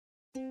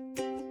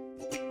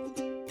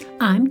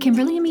I'm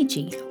Kimberly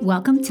Amici.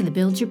 Welcome to the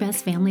Build Your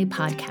Best Family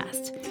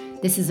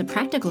podcast. This is a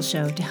practical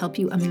show to help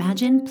you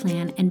imagine,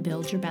 plan, and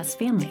build your best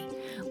family.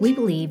 We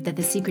believe that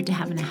the secret to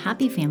having a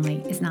happy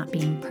family is not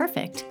being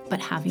perfect, but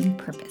having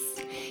purpose.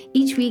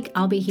 Each week,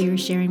 I'll be here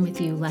sharing with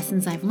you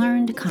lessons I've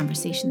learned,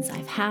 conversations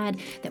I've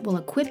had that will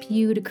equip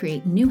you to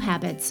create new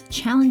habits,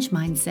 challenge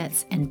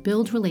mindsets, and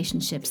build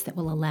relationships that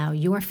will allow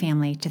your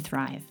family to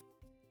thrive.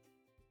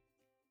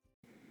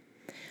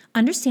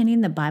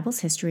 Understanding the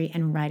Bible's history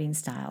and writing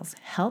styles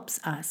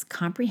helps us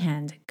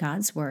comprehend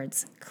God's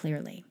words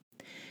clearly.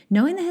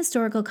 Knowing the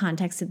historical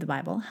context of the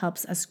Bible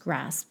helps us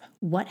grasp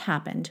what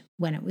happened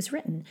when it was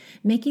written,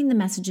 making the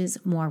messages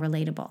more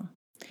relatable.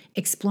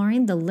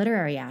 Exploring the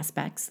literary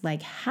aspects,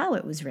 like how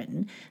it was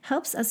written,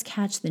 helps us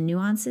catch the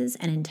nuances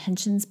and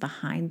intentions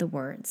behind the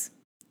words.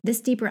 This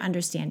deeper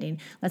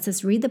understanding lets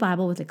us read the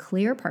Bible with a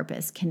clear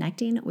purpose,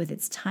 connecting with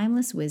its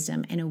timeless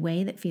wisdom in a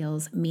way that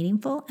feels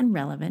meaningful and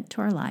relevant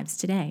to our lives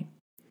today.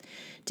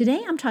 Today,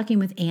 I'm talking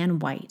with Ann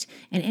White,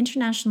 an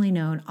internationally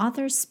known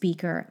author,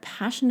 speaker,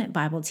 passionate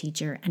Bible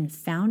teacher, and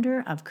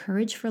founder of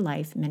Courage for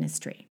Life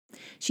Ministry.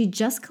 She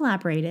just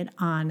collaborated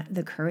on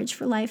the Courage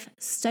for Life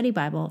Study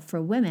Bible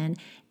for women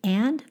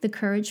and the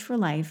Courage for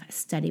Life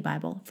Study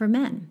Bible for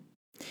men.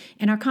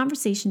 In our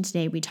conversation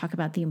today, we talk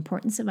about the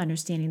importance of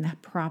understanding the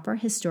proper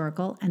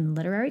historical and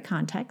literary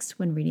context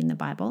when reading the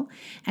Bible,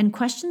 and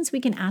questions we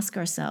can ask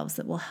ourselves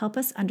that will help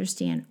us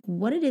understand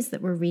what it is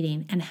that we're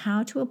reading and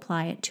how to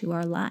apply it to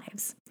our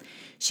lives.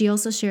 She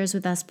also shares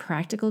with us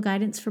practical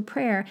guidance for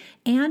prayer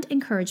and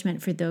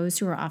encouragement for those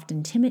who are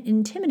often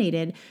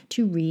intimidated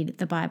to read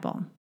the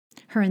Bible.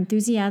 Her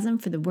enthusiasm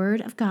for the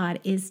Word of God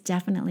is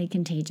definitely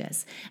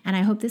contagious, and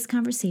I hope this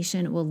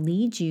conversation will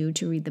lead you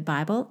to read the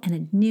Bible in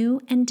a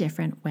new and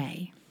different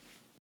way.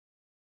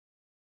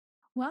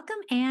 Welcome,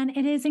 Ann.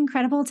 It is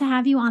incredible to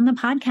have you on the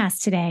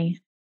podcast today.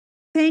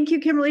 Thank you,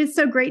 Kimberly. It's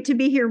so great to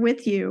be here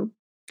with you.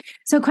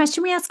 So a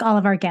question we ask all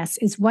of our guests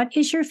is, what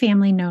is your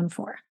family known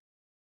for?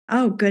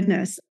 Oh,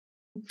 goodness.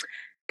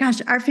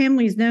 Gosh, our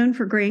family is known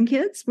for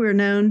grandkids. We're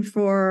known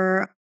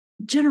for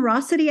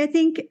generosity, I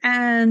think,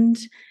 and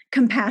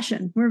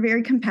compassion. We're a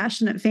very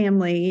compassionate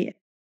family.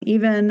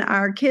 Even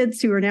our kids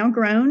who are now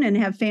grown and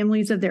have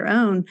families of their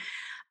own.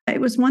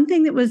 It was one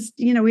thing that was,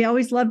 we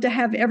always loved to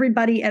have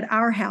everybody at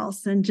our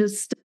house and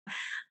just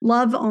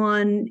love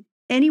on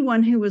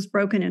anyone who was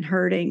broken and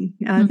hurting.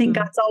 I think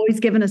God's always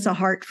given us a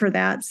heart for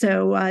that.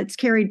 So it's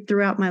carried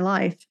throughout my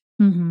life.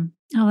 Mm-hmm.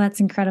 Oh, that's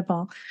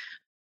incredible.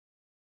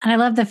 And I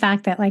love the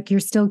fact that you're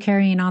still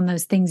carrying on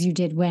those things you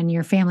did when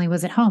your family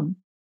was at home.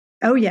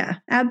 Oh, yeah,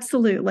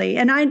 absolutely.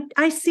 And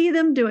I see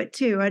them do it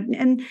too.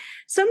 And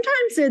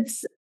sometimes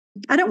it's,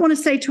 I don't want to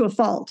say to a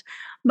fault,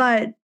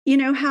 but you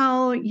know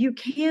how you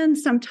can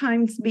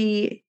sometimes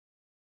be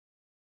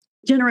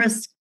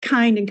generous,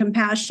 kind, and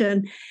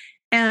compassion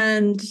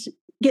and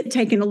get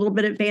taken a little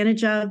bit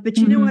advantage of. But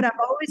you know what? I've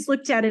always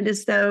looked at it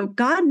as though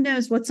God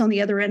knows what's on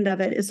the other end of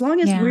it. As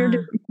long as we're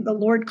doing what the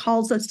Lord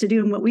calls us to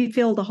do and what we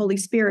feel the Holy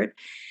Spirit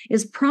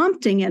is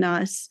prompting in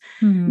us,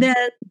 then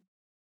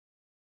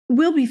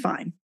we'll be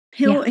fine.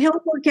 He'll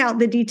work out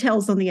the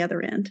details on the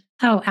other end.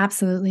 Oh,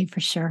 absolutely, for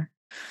sure.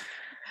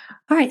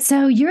 All right,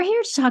 so you're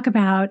here to talk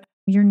about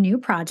your new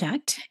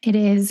project. It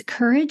is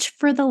Courage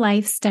for the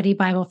Life Study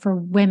Bible for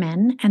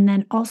women, and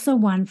then also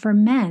one for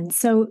men.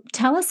 So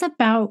tell us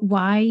about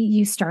why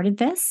you started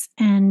this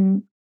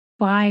and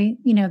why,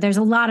 there's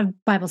a lot of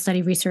Bible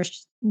study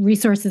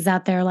resources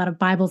out there, a lot of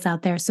Bibles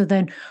out there. So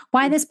then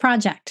why this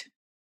project?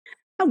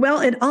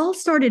 Well, it all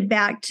started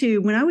back to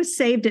when I was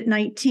saved at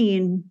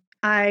 19.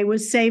 I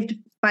was saved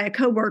by a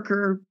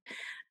coworker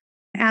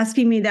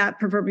asking me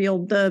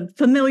the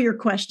familiar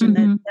question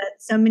that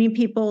so many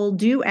people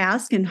do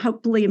ask and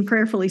hopefully and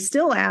prayerfully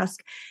still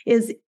ask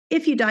is,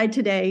 if you died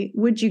today,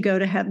 would you go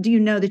to heaven? Do you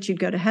know that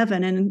you'd go to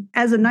heaven? And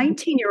as a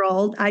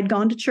 19-year-old, I'd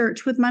gone to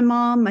church with my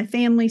mom, my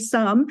family,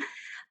 some.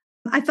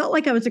 I felt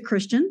like I was a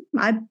Christian.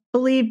 I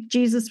believed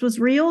Jesus was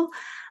real,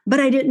 but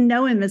I didn't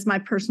know him as my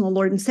personal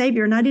Lord and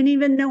Savior, and I didn't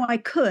even know I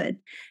could.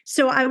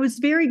 So I was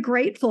very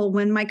grateful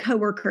when my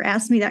coworker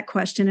asked me that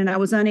question and I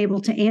was unable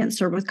to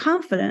answer with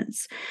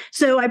confidence.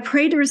 So I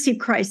prayed to receive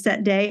Christ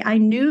that day. I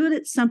knew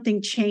that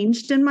something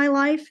changed in my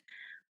life,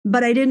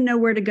 but I didn't know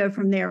where to go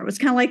from there. It was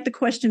kind of like the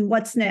question,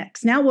 what's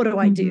next? Now, what do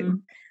I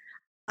do?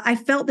 I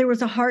felt there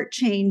was a heart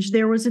change.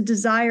 There was a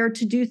desire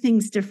to do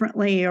things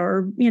differently,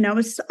 or,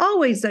 it's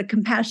always a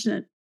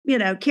compassionate,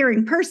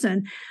 caring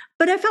person.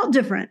 But I felt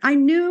different. I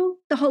knew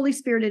the Holy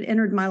Spirit had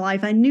entered my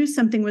life. I knew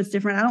something was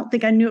different. I don't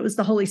think I knew it was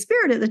the Holy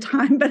Spirit at the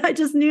time, but I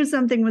just knew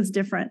something was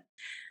different.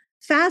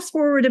 Fast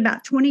forward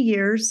about 20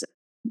 years,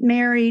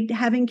 married,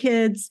 having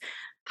kids,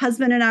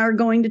 husband and I are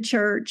going to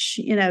church,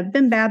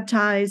 been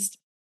baptized,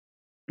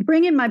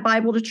 bringing my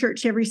Bible to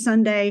church every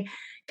Sunday,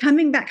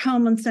 coming back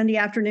home on Sunday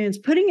afternoons,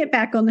 putting it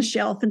back on the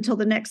shelf until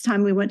the next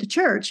time we went to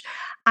church.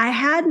 I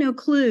had no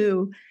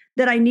clue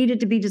that I needed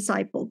to be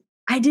discipled.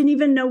 I didn't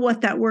even know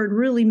what that word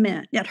really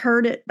meant. I'd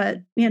heard it, but,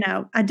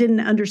 I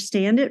didn't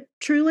understand it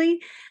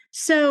truly.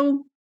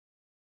 So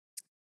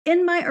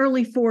in my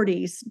early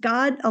 40s,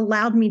 God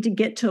allowed me to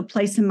get to a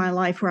place in my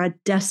life where I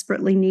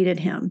desperately needed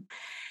him.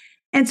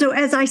 And so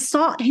as I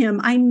sought him,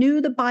 I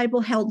knew the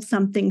Bible held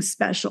something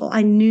special.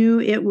 I knew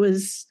it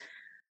was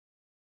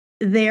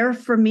there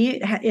for me.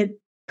 It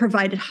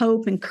provided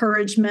hope,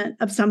 encouragement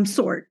of some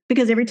sort,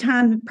 because every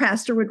time the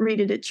pastor would read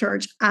it at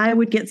church, I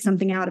would get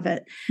something out of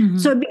it. Mm-hmm.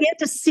 So I began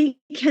to seek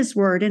his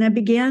word, and I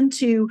began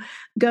to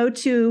go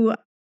to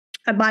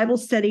a Bible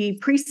study,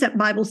 precept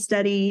Bible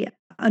study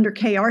under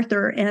Kay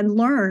Arthur, and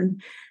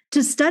learn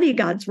to study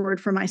God's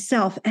word for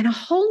myself. And a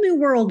whole new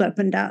world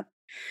opened up.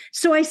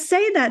 So I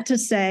say that to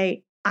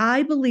say,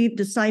 I believe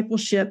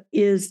discipleship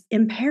is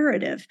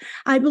imperative.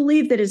 I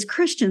believe that as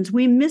Christians,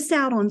 we miss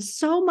out on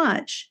so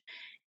much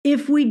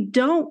if we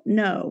don't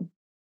know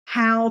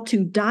how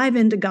to dive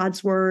into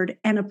God's word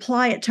and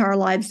apply it to our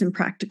lives in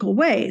practical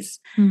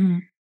ways. Mm-hmm.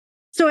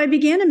 So I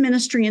began a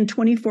ministry in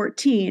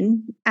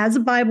 2014 as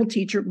a Bible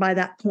teacher. By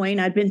that point,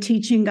 I'd been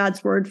teaching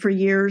God's word for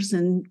years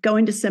and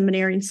going to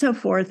seminary and so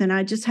forth. And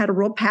I just had a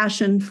real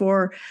passion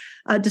for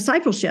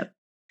discipleship.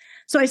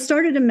 So I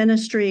started a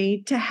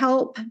ministry to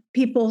help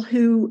people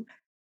who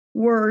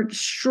were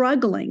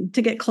struggling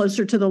to get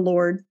closer to the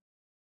Lord,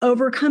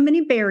 overcome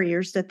any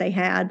barriers that they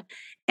had,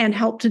 and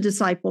help to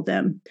disciple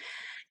them.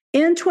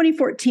 In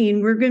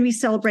 2014, we're going to be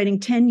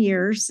celebrating 10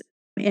 years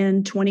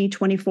in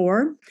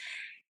 2024.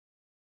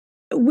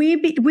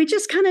 We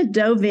just kind of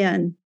dove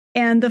in.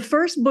 And the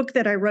first book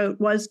that I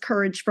wrote was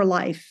Courage for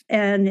Life.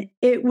 And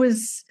it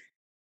was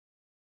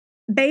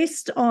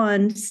based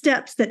on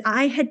steps that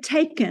I had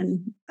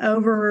taken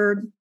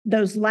over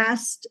those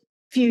last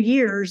few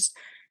years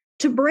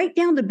to break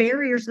down the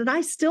barriers that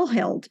I still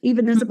held,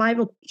 even as a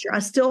Bible teacher. I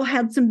still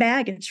had some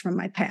baggage from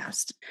my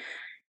past.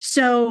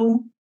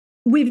 So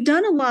we've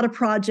done a lot of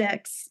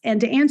projects.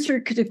 And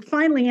to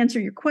finally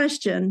answer your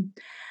question,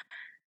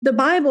 the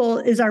Bible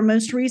is our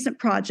most recent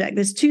project.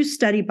 There's 2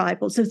 study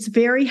Bibles. It's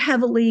very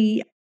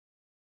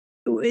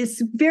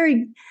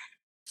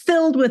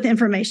filled with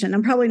information.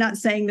 I'm probably not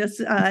saying this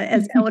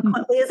as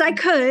eloquently as I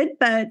could,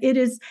 but it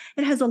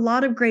has a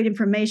lot of great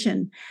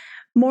information,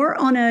 more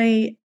on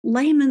a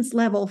layman's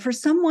level for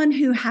someone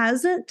who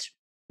hasn't,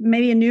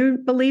 maybe a new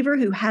believer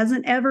who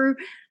hasn't ever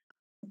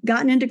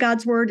gotten into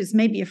God's word, is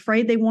maybe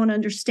afraid they won't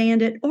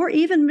understand it, or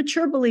even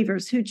mature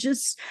believers who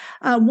just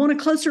want a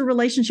closer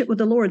relationship with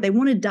the Lord. They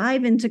want to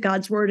dive into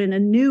God's word in a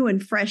new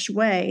and fresh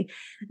way.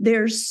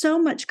 There's so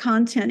much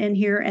content in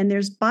here, and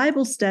there's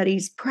Bible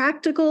studies,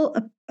 practical,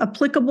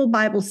 applicable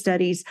Bible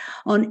studies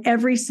on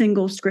every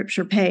single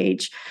scripture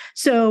page.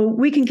 So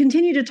we can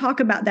continue to talk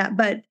about that,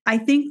 but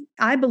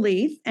I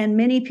believe, and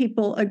many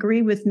people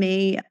agree with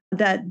me,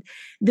 that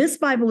this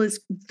Bible is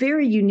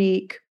very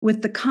unique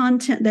with the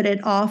content that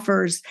it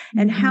offers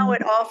and how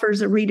it offers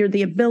a reader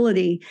the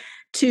ability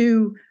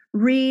to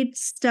read,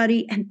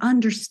 study, and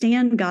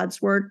understand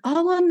God's word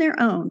all on their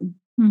own.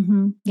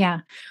 Mm-hmm. Yeah.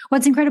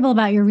 What's incredible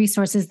about your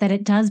resource is that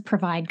it does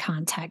provide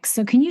context.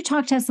 So can you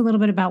talk to us a little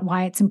bit about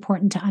why it's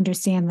important to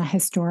understand the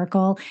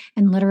historical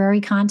and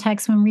literary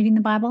context when reading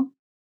the Bible?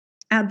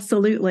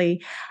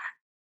 Absolutely.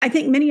 I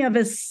think many of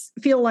us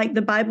feel like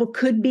the Bible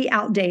could be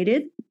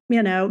outdated.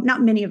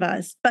 Not many of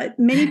us, but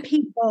many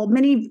people,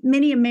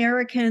 many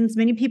Americans,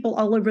 many people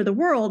all over the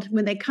world,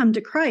 when they come to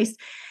Christ,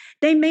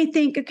 they may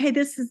think, okay,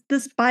 this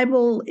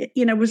Bible,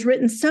 was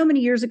written so many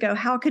years ago.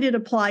 How could it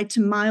apply to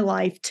my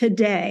life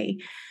today?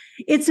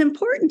 It's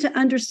important to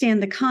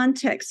understand the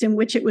context in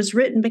which it was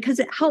written, because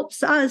it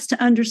helps us to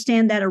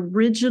understand that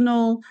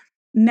original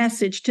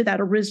message to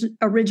that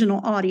original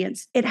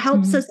audience. It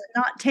helps us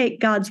not take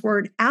God's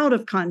word out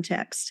of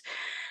context.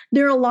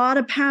 There are a lot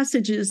of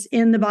passages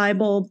in the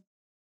Bible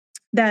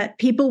that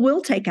people will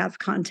take out of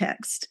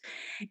context.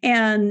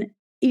 And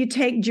you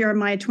take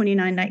Jeremiah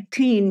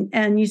 29:19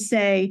 and you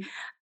say,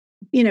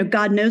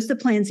 God knows the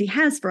plans he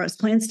has for us,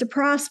 plans to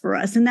prosper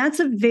us. And that's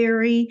a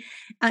very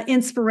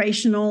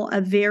inspirational,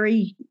 a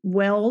very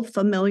well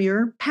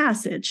familiar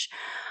passage.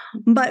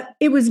 But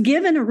it was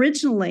given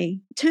originally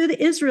to the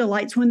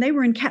Israelites when they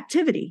were in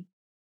captivity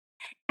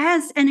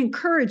as an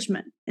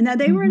encouragement. And now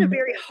they were in a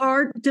very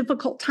hard,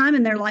 difficult time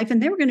in their life,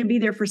 and they were going to be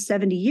there for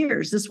 70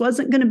 years. This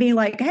wasn't going to be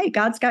like, hey,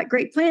 God's got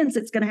great plans.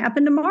 It's going to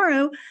happen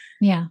tomorrow.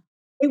 Yeah.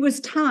 It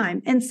was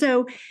time. And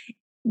so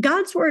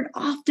God's word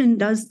often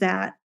does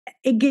that.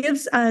 It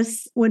gives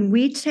us, when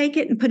we take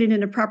it and put it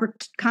in a proper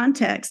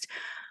context,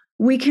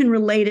 we can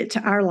relate it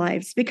to our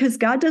lives, because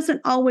God doesn't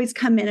always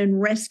come in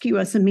and rescue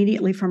us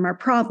immediately from our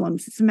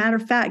problems. As a matter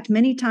of fact,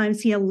 many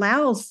times he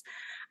allows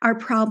our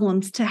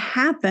problems to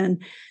happen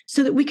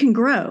so that we can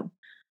grow.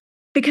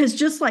 Because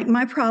just like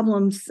my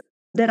problems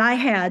that I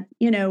had,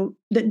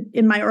 that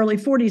in my early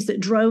 40s that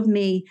drove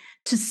me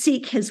to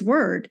seek his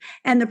word,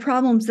 and the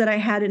problems that I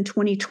had in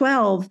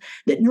 2012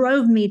 that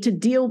drove me to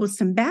deal with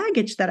some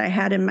baggage that I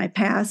had in my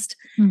past,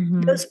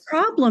 those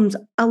problems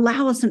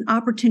allow us an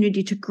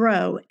opportunity to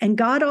grow. And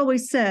God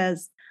always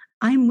says,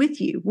 I'm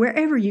with you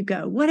wherever you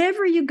go,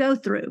 whatever you go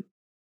through,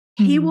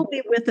 he will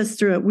be with us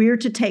through it. We're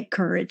to take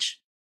courage.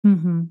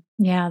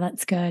 Yeah,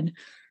 that's good.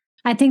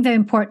 I think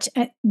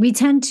we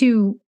tend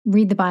to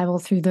read the Bible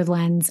through the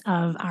lens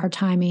of our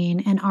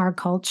timing and our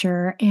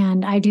culture.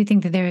 And I do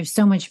think that there is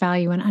so much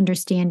value in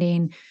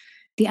understanding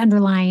the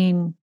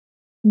underlying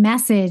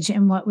message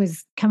and what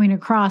was coming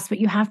across, but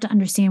you have to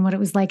understand what it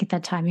was like at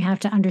that time. You have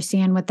to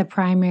understand what the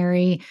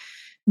primary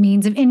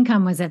means of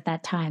income was at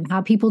that time,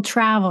 how people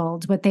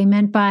traveled, what they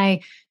meant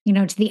by,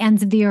 to the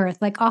ends of the earth.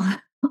 Like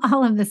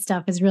all of this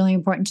stuff is really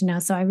important to know.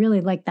 So I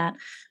really like that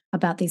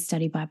about these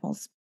study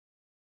Bibles.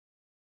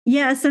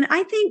 Yes. And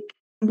I think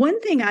one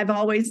thing I've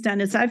always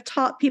done is I've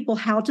taught people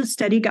how to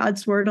study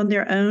God's word on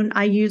their own.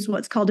 I use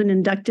what's called an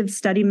inductive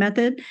study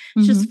method.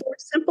 It's just 4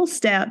 simple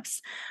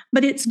steps,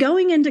 but it's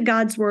going into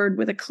God's word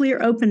with a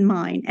clear, open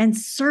mind and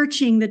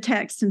searching the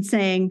text and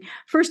saying,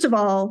 first of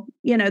all,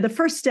 the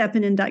first step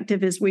in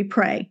inductive is we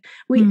pray.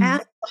 We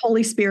ask the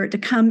Holy Spirit to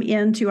come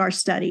into our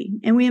study,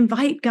 and we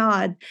invite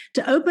God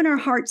to open our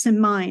hearts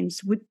and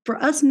minds for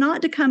us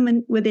not to come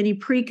in with any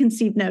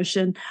preconceived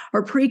notion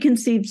or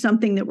preconceived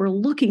something that we're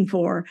looking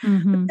for.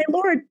 But say,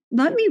 Lord,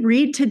 let me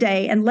read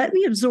today and let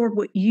me absorb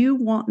what you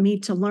want me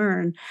to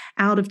learn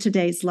out of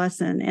today's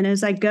lesson. And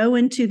as I go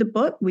into the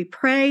book, we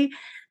pray,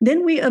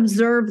 then we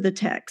observe the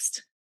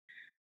text.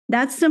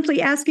 That's simply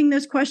asking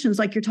those questions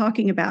like you're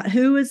talking about.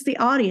 Who is the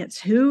audience?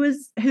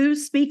 Who's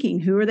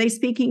speaking? Who are they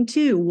speaking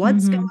to?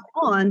 What's going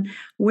on?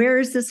 Where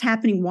is this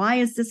happening? Why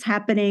is this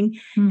happening?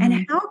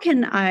 And how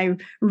can I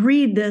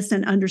read this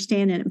and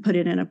understand it and put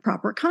it in a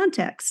proper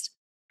context?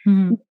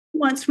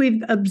 Once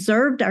we've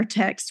observed our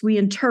text, we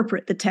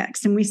interpret the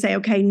text and we say,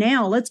 okay,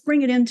 now let's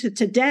bring it into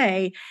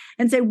today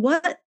and say,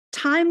 what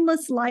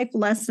timeless life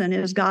lesson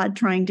is God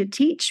trying to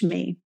teach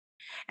me?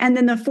 And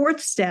then the 4th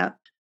step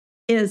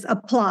is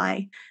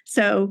apply.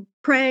 So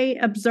pray,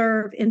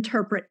 observe,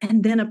 interpret,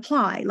 and then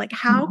apply. Like,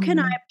 how can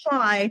I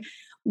apply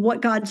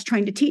what God's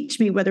trying to teach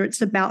me, whether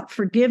it's about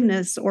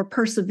forgiveness or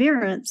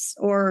perseverance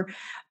or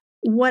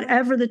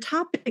whatever the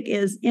topic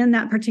is in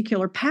that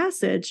particular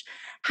passage?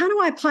 How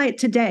do I apply it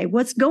today?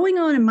 What's going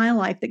on in my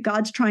life that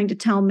God's trying to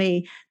tell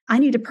me I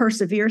need to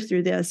persevere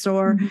through this,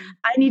 or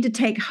I need to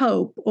take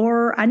hope,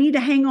 or I need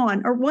to hang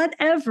on, or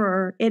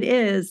whatever it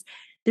is?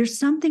 There's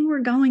something we're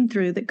going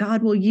through that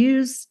God will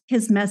use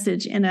his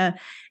message in a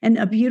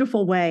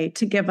beautiful way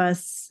to give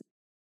us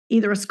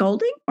either a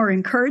scolding or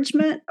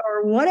encouragement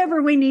or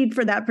whatever we need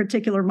for that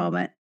particular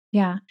moment.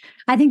 Yeah.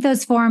 I think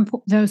those 4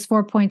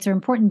 points are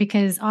important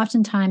because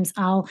oftentimes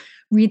I'll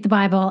read the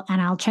Bible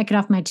and I'll check it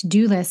off my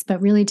to-do list,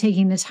 but really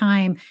taking the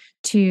time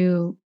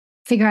to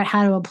figure out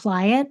how to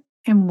apply it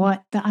and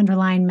what the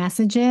underlying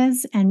message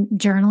is, and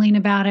journaling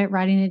about it,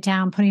 writing it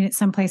down, putting it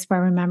someplace where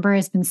I remember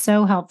has been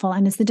so helpful.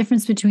 And it's the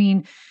difference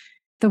between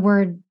the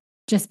word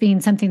just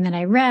being something that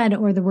I read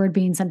or the word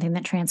being something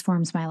that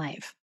transforms my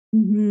life.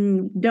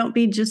 Don't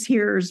be just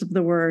hearers of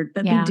the word,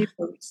 but be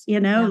doers,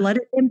 let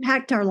it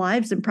impact our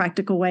lives in a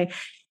practical way.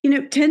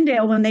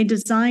 Tyndale, when they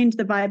designed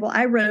the Bible,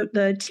 I wrote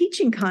the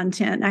teaching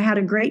content. I had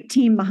a great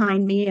team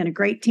behind me and a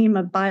great team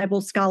of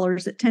Bible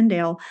scholars at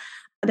Tyndale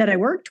that I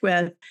worked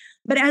with.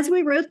 But as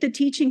we wrote the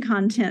teaching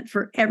content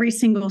for every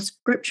single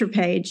scripture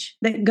page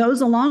that goes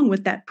along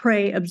with that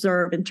pray,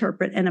 observe,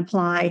 interpret, and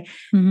apply,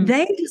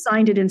 they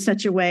designed it in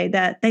such a way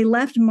that they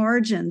left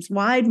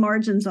wide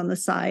margins on the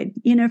side,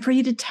 for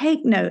you to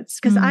take notes.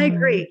 Because I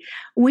agree,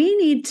 we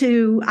need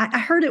to, I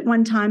heard it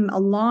one time, a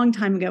long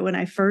time ago, when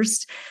I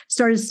first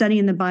started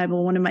studying the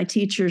Bible, one of my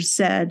teachers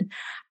said,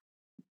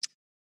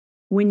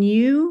 when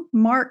you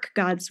mark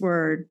God's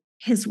word,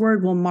 his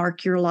word will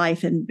mark your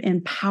life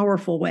in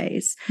powerful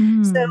ways.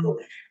 So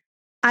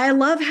I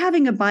love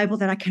having a Bible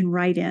that I can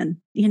write in,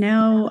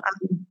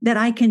 that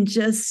I can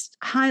just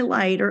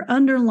highlight or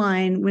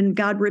underline when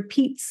God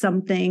repeats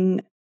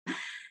something,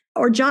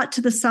 or jot to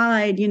the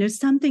side,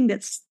 something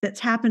that's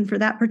happened for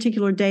that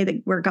particular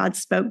day where God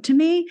spoke to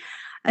me.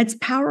 It's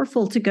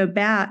powerful to go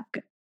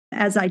back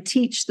as I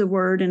teach the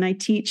word and I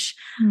teach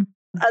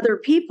other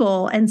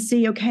people and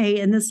see,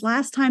 okay, and this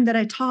last time that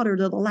I taught, or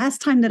the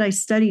last time that I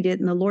studied it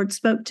and the Lord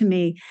spoke to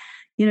me,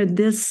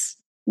 this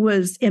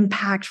was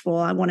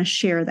impactful. I want to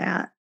share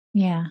that.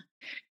 Yeah.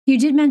 You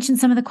did mention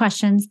some of the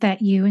questions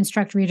that you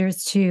instruct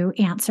readers to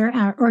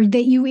answer, or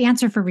that you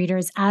answer for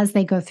readers as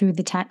they go through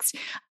the text.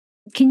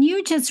 Can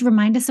you just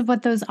remind us of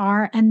what those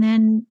are, and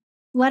then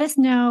let us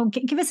know,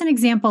 give us an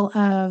example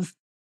of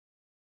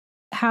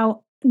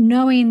how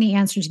knowing the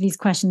answer to these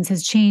questions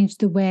has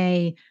changed the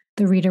way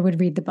the reader would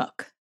read the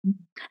book?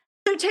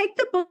 So take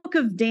the book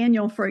of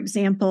Daniel, for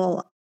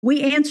example.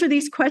 We answer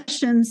these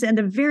questions in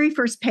the very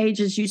first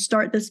page as you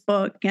start this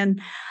book.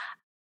 And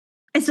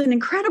it's an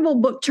incredible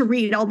book to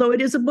read, although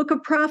it is a book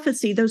of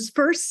prophecy. Those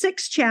first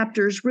 6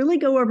 chapters really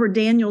go over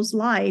Daniel's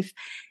life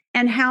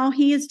and how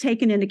he is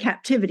taken into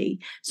captivity.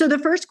 So the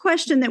first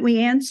question that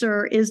we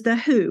answer is the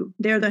who.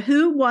 They're the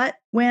who, what,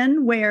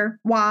 when, where,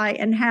 why,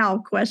 and how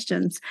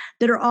questions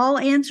that are all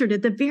answered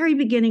at the very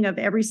beginning of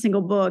every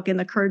single book in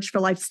the Courage for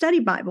Life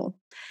Study Bible.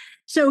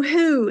 So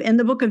who in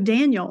the book of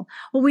Daniel?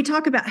 Well, we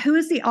talk about who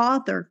is the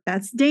author.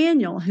 That's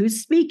Daniel.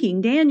 Who's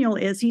speaking?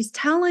 He's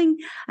telling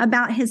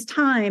about his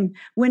time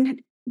when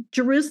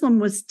Jerusalem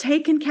was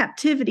taken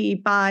captivity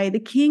by the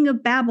king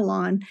of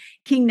Babylon,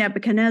 King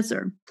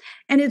Nebuchadnezzar.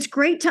 And it's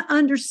great to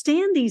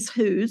understand these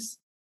who's,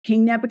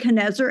 King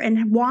Nebuchadnezzar,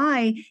 and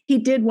why he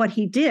did what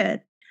he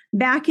did.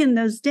 Back in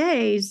those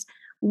days,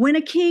 when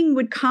a king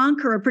would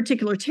conquer a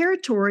particular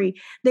territory,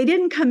 they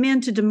didn't come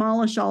in to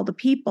demolish all the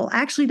people.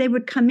 Actually, they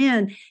would come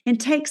in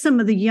and take some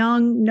of the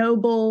young,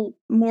 noble,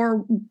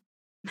 more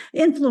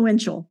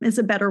influential is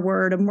a better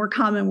word, a more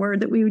common word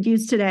that we would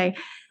use today,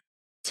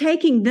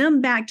 taking them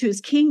back to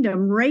his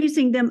kingdom,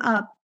 raising them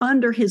up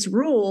under his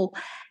rule,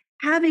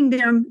 having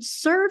them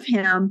serve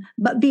him,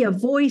 but be a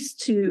voice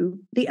to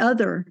the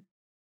other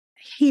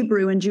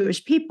Hebrew and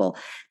Jewish people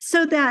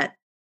so that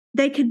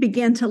they could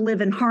begin to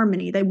live in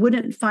harmony. They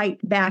wouldn't fight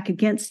back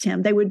against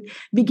him. They would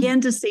begin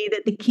to see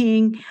that the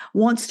king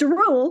wants to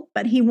rule,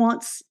 but he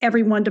wants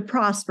everyone to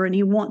prosper and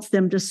he wants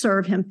them to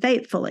serve him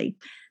faithfully.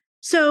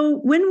 So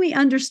when we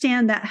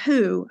understand that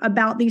who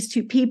about these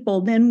two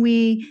people, then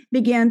we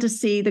begin to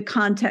see the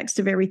context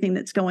of everything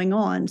that's going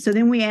on. So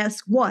then we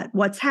ask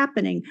what's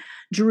happening?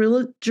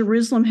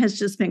 Jerusalem has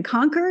just been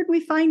conquered, we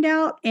find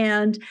out,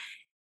 and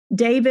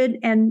David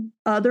and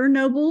other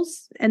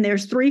nobles, and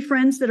there's three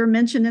friends that are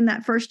mentioned in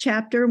that first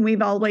chapter, and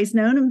we've always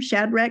known them,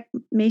 Shadrach,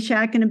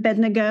 Meshach, and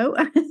Abednego.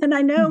 And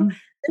I know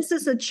this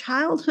is a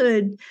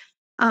childhood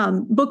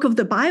book of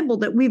the Bible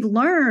that we've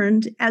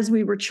learned as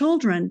we were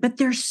children, but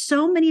there's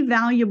so many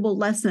valuable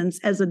lessons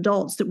as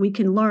adults that we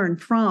can learn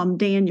from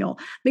Daniel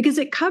because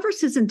it covers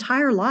his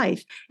entire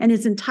life and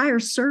his entire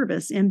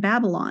service in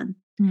Babylon.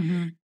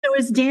 Mm-hmm. So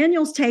as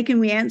Daniel's taken,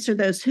 we answer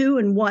those who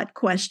and what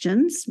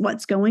questions,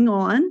 what's going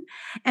on,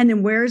 and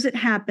then where is it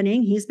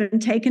happening? He's been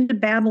taken to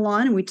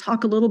Babylon, and we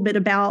talk a little bit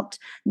about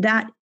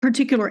that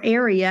particular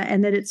area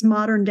and that it's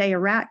modern day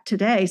Iraq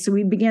today. So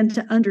we begin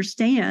to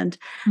understand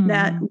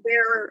that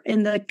where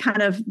in the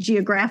kind of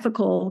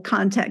geographical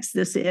context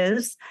this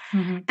is.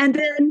 And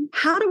then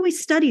how do we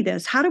study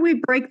this? How do we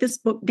break this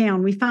book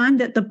down? We find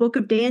that the book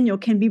of Daniel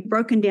can be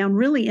broken down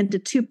really into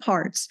two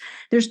parts.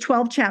 There's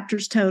 12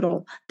 chapters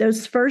total.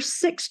 Those first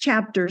 6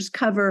 chapters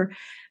cover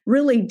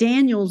really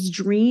Daniel's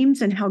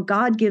dreams and how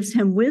God gives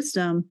him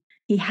wisdom.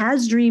 He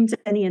has dreams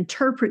and he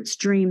interprets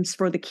dreams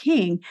for the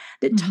king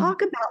that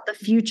talk about the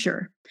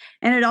future.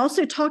 And it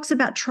also talks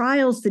about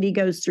trials that he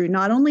goes through,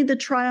 not only the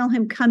trial,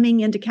 him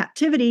coming into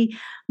captivity,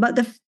 but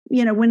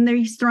when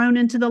he's thrown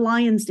into the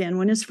lion's den,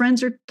 when his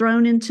friends are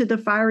thrown into the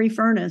fiery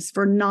furnace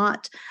for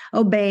not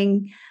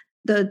obeying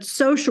the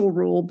social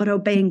rule, but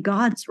obeying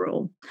God's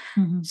rule.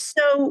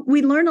 So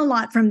we learn a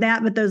lot from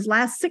that, but those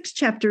last 6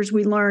 chapters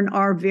we learn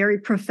are very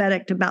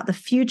prophetic about the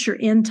future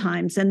end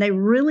times, and they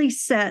really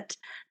set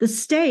the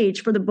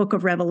stage for the book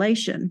of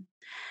Revelation.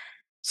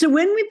 So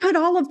when we put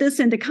all of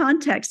this into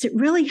context, it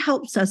really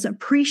helps us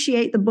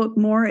appreciate the book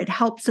more. It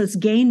helps us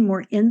gain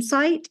more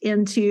insight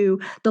into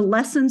the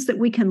lessons that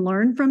we can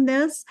learn from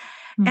this.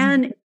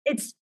 And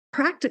it's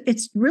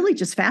really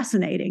just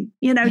fascinating.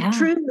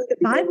 Truly the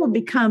Bible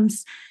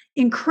becomes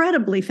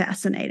incredibly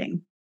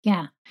fascinating.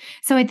 Yeah.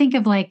 So I think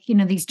of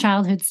these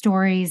childhood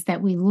stories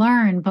that we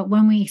learn, but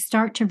when we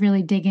start to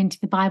really dig into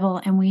the Bible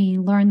and we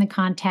learn the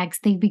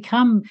context, they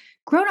become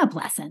grown-up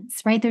lessons,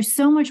 right? There's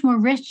so much more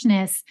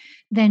richness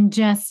than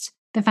just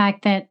the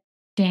fact that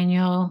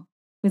Daniel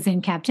was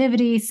in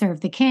captivity,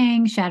 served the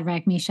king,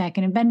 Shadrach, Meshach,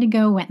 and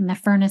Abednego went in the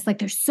furnace.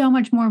 There's so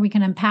much more we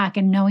can unpack,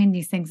 and knowing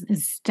these things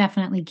is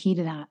definitely key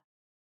to that.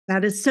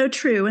 That is so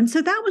true. And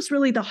so that was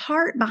really the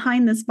heart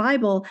behind this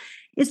Bible,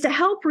 is to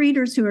help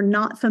readers who are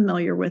not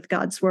familiar with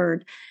God's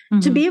word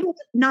to be able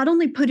to not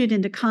only put it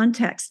into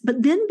context,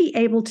 but then be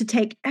able to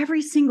take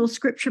every single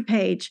scripture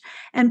page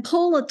and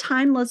pull a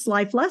timeless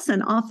life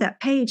lesson off that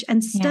page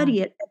and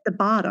study it at the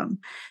bottom.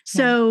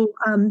 So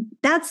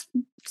that's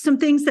some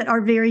things that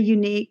are very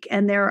unique.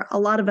 And there are a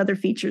lot of other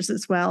features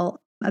as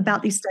well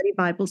about these study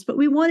Bibles, but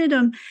we wanted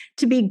them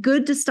to be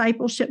good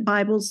discipleship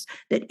Bibles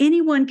that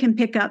anyone can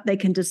pick up. They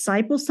can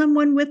disciple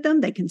someone with them.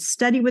 They can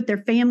study with their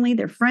family,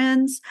 their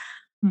friends,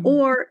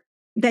 or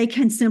they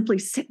can simply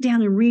sit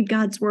down and read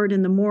God's word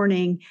in the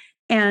morning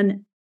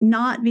and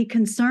not be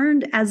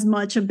concerned as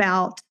much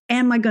about,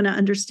 am I going to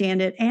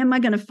understand it? Am I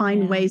going to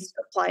find ways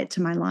to apply it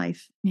to my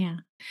life? Yeah.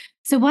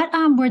 So what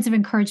words of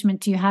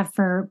encouragement do you have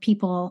for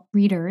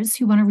readers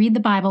who want to read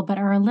the Bible but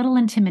are a little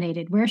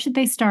intimidated? Where should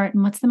they start,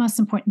 and what's the most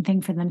important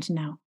thing for them to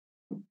know?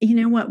 You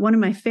know what? One of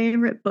my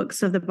favorite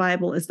books of the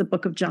Bible is the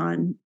book of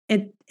John.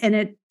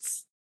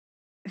 It's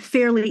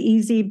fairly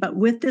easy, but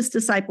with this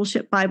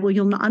discipleship Bible,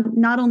 you'll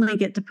not only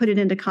get to put it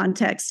into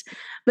context,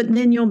 but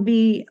then you'll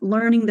be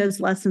learning those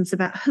lessons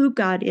about who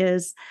God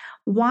is,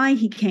 why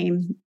he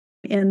came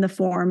in the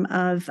form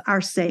of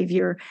our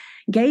Savior,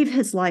 gave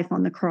his life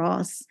on the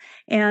cross.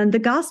 And the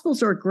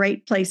Gospels are a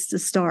great place to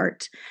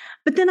start.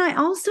 But then I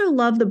also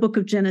love the book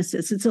of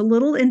Genesis. It's a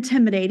little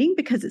intimidating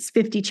because it's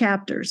 50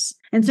 chapters.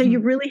 And so you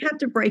really have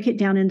to break it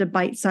down into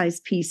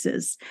bite-sized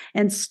pieces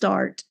and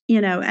start,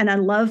 and I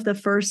love the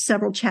first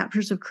several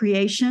chapters of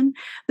creation,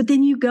 but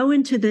then you go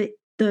into the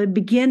the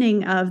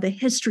beginning of the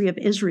history of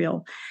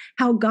Israel,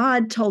 how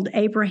God told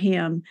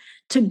Abraham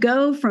to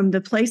go from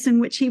the place in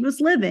which he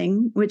was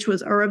living, which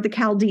was Ur of the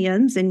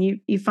Chaldeans, and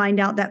you find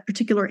out that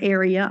particular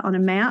area on a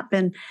map,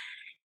 and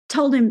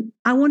told him,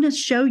 I want to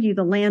show you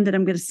the land that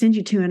I'm going to send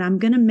you to, and I'm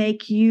going to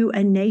make you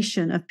a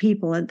nation of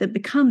people that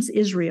becomes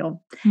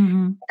Israel.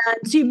 And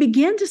so you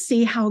begin to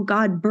see how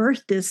God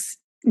birthed this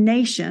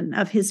nation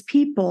of his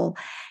people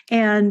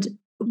and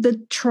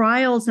the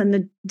trials and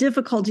the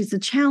difficulties, the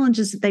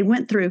challenges that they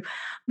went through.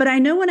 But I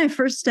know when I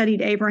first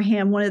studied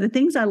Abraham, one of the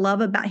things I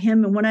love about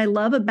him and what I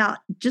love about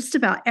just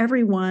about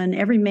everyone,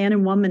 every man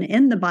and woman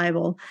in the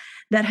Bible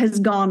that has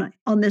gone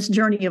on this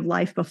journey of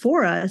life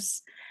before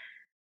us,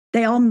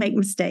 they all make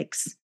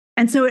mistakes.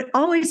 And so it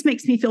always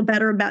makes me feel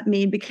better about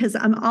me because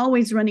I'm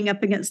always running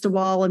up against a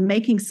wall and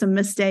making some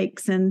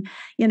mistakes and,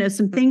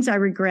 some things I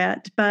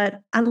regret.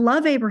 But I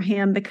love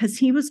Abraham because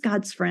he was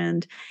God's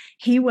friend.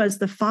 He was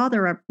the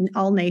father of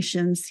all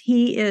nations.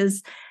 He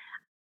is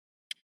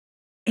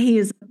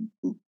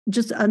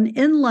just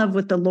in love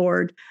with the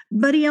Lord,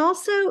 but he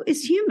also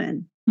is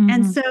human.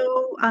 And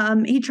so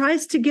he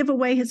tries to give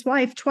away his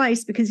wife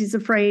twice because he's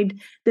afraid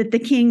that the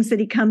kings that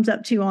he comes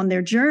up to on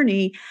their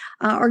journey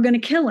are going to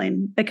kill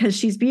him because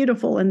she's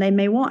beautiful and they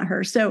may want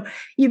her. So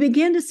you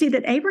begin to see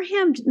that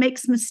Abraham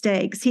makes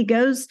mistakes. He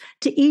goes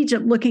to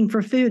Egypt looking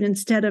for food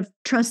instead of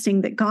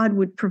trusting that God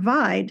would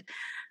provide.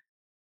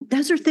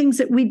 Those are things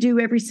that we do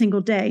every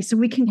single day. So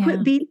we can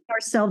quit beating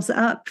ourselves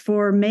up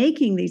for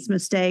making these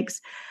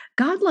mistakes.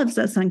 God loves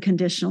us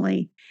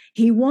unconditionally.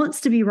 He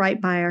wants to be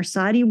right by our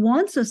side. He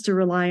wants us to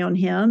rely on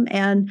him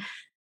and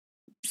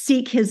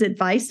seek his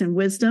advice and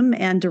wisdom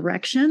and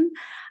direction.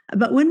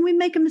 But when we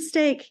make a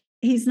mistake,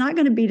 he's not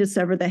going to beat us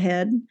over the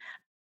head.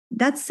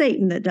 That's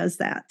Satan that does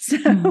that. So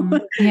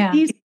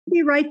he's going to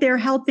be right there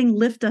helping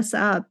lift us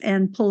up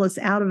and pull us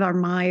out of our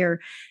mire.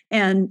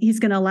 And he's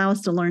going to allow us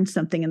to learn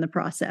something in the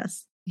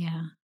process.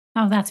 Yeah.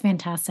 Oh, that's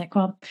fantastic.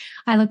 Well,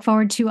 I look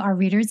forward to our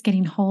readers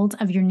getting hold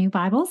of your new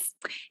Bibles.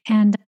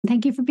 And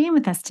thank you for being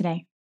with us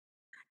today.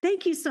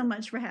 Thank you so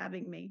much for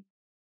having me.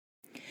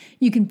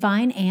 You can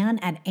find Ann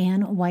at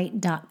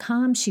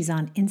annwhite.com. She's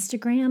on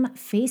Instagram,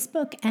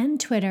 Facebook, and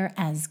Twitter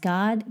as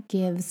God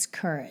Gives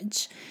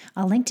Courage.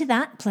 I'll link to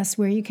that, plus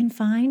where you can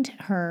find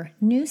her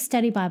new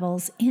study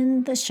Bibles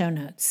in the show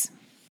notes.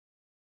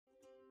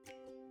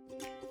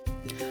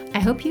 I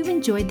hope you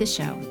enjoyed the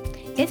show.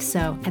 If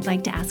so, I'd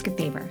like to ask a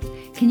favor.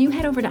 Can you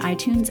head over to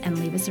iTunes and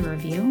leave us a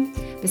review?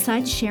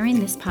 Besides sharing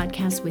this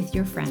podcast with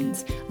your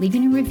friends,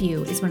 leaving a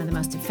review is one of the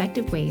most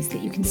effective ways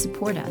that you can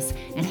support us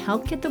and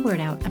help get the word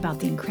out about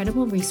the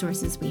incredible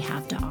resources we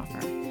have to offer.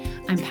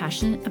 I'm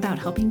passionate about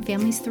helping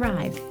families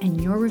thrive,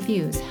 and your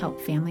reviews help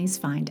families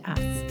find us.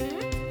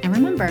 And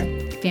remember,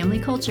 family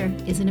culture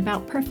isn't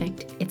about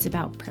perfect, it's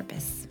about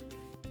purpose.